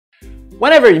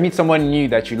Whenever you meet someone new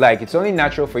that you like, it's only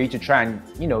natural for you to try and,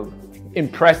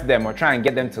 impress them or try and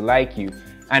get them to like you.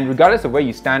 And regardless of where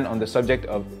you stand on the subject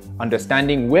of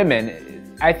understanding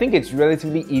women, I think it's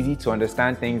relatively easy to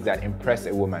understand things that impress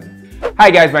a woman. Hi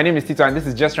guys, my name is Tito and this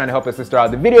is Just Trying to Help a Sister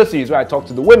Out, the video series where I talk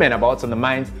to the women about what's on the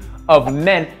minds of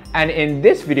men. And in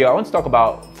this video, I want to talk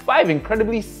about 5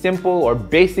 incredibly simple or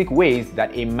basic ways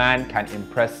that a man can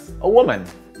impress a woman.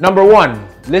 Number 1,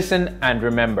 listen and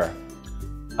remember.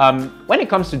 When it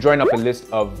comes to drawing up a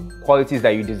list of qualities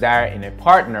that you desire in a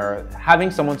partner,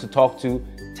 having someone to talk to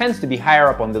tends to be higher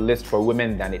up on the list for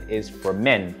women than it is for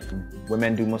men.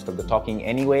 Women do most of the talking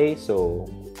anyway, so...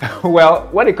 Well,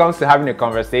 when it comes to having a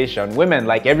conversation, women,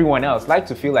 like everyone else, like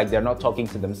to feel like they're not talking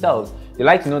to themselves. They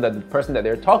like to know that the person that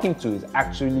they're talking to is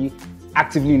actually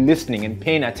actively listening and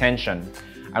paying attention.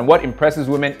 And what impresses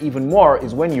women even more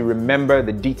is when you remember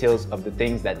the details of the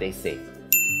things that they say.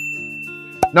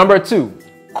 Number 2,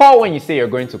 call when you say you're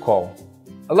going to call.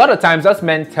 A lot of times us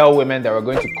men tell women that we're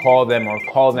going to call them or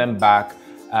call them back,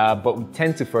 but we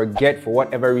tend to forget for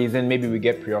whatever reason. Maybe we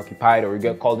get preoccupied or we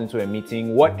get called into a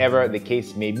meeting, whatever the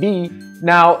case may be.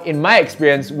 Now, in my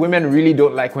experience, women really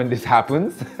don't like when this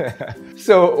happens.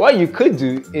 So what you could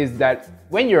do is that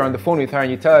when you're on the phone with her and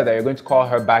you tell her that you're going to call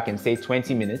her back in say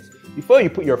 20 minutes, before you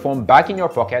put your phone back in your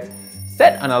pocket,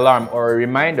 set an alarm or a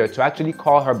reminder to actually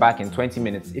call her back in 20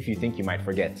 minutes if you think you might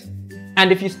forget. And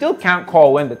if you still can't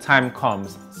call when the time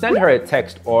comes, send her a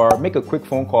text or make a quick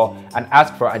phone call and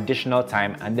ask for additional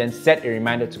time, and then set a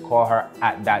reminder to call her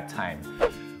at that time.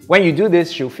 When you do this,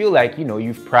 she'll feel like, you've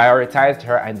prioritized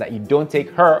her and that you don't take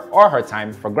her or her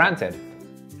time for granted.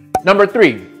 Number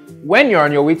 3, when you're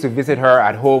on your way to visit her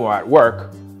at home or at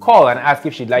work, call and ask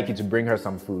if she'd like you to bring her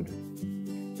some food.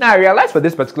 Now, I realize for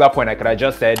this particular point, I could have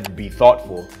just said, be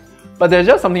thoughtful. But there's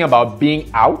just something about being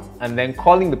out and then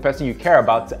calling the person you care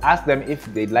about to ask them if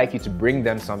they'd like you to bring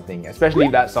them something, especially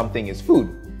if that something is food.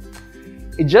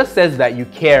 It just says that you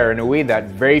care in a way that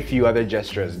very few other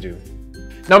gestures do.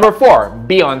 Number 4,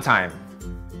 be on time.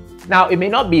 Now, it may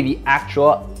not be the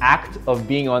actual act of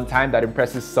being on time that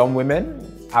impresses some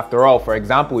women. After all, for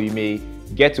example, you may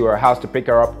get to her house to pick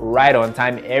her up right on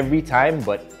time every time,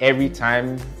 but every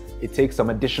time it takes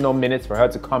some additional minutes for her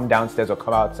to come downstairs or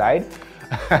come outside.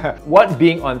 What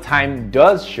being on time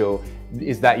does show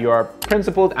is that you're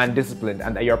principled and disciplined,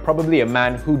 and that you're probably a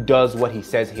man who does what he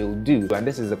says he'll do. And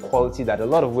this is a quality that a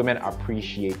lot of women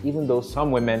appreciate, even though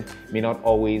some women may not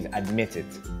always admit it.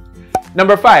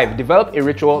 Number 5, develop a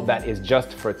ritual that is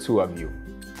just for 2 of you.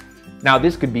 Now,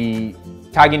 this could be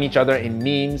tagging each other in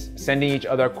memes, sending each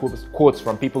other quotes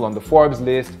from people on the Forbes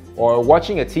list, or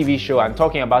watching a TV show and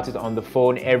talking about it on the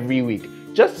phone every week.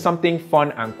 Just something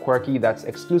fun and quirky that's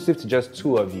exclusive to just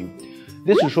 2 of you.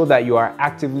 This will show that you are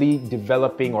actively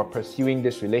developing or pursuing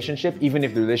this relationship, even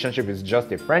if the relationship is just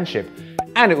a friendship,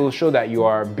 and it will show that you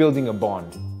are building a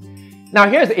bond. Now,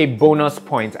 here's a bonus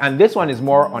point, and this one is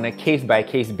more on a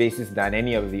case-by-case basis than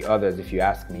any of the others, if you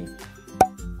ask me.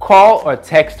 Call or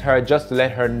text her just to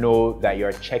let her know that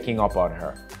you're checking up on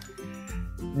her.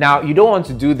 Now, you don't want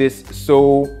to do this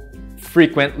so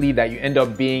frequently that you end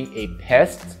up being a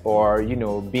pest or,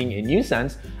 being a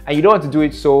nuisance, and you don't want to do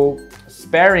it so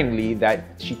sparingly that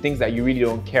she thinks that you really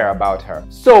don't care about her.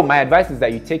 So my advice is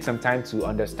that you take some time to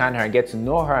understand her and get to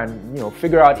know her and,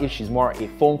 figure out if she's more a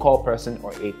phone call person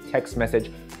or a text message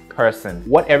person.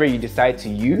 Whatever you decide to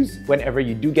use, whenever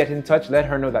you do get in touch, let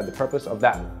her know that the purpose of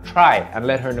that,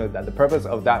 let her know that the purpose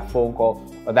of that phone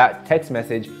call or that text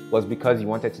message was because you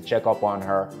wanted to check up on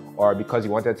her or because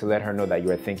you wanted to let her know that you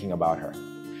were thinking about her.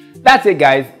 That's it,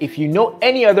 guys. If you know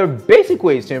any other basic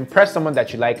ways to impress someone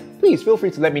that you like, please feel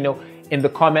free to let me know in the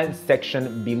comment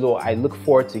section below. I look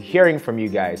forward to hearing from you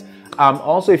guys.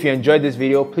 Also, if you enjoyed this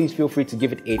video, please feel free to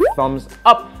give it a thumbs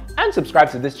up and subscribe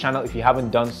to this channel if you haven't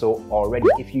done so already.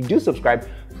 If you do subscribe,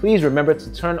 please remember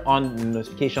to turn on the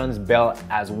notifications bell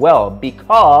as well,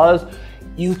 because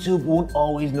YouTube won't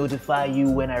always notify you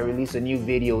when I release a new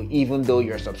video, even though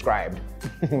you're subscribed.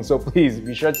 So please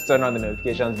be sure to turn on the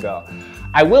notifications bell.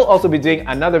 I will also be doing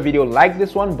another video like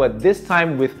this one, but this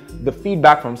time with the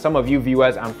feedback from some of you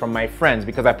viewers and from my friends,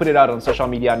 because I put it out on social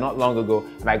media not long ago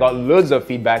and I got loads of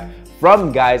feedback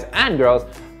from guys and girls.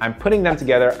 I'm putting them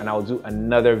together and I'll do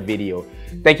another video.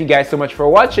 Thank you guys so much for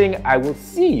watching. I will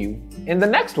see you in the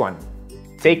next one.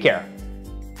 Take care.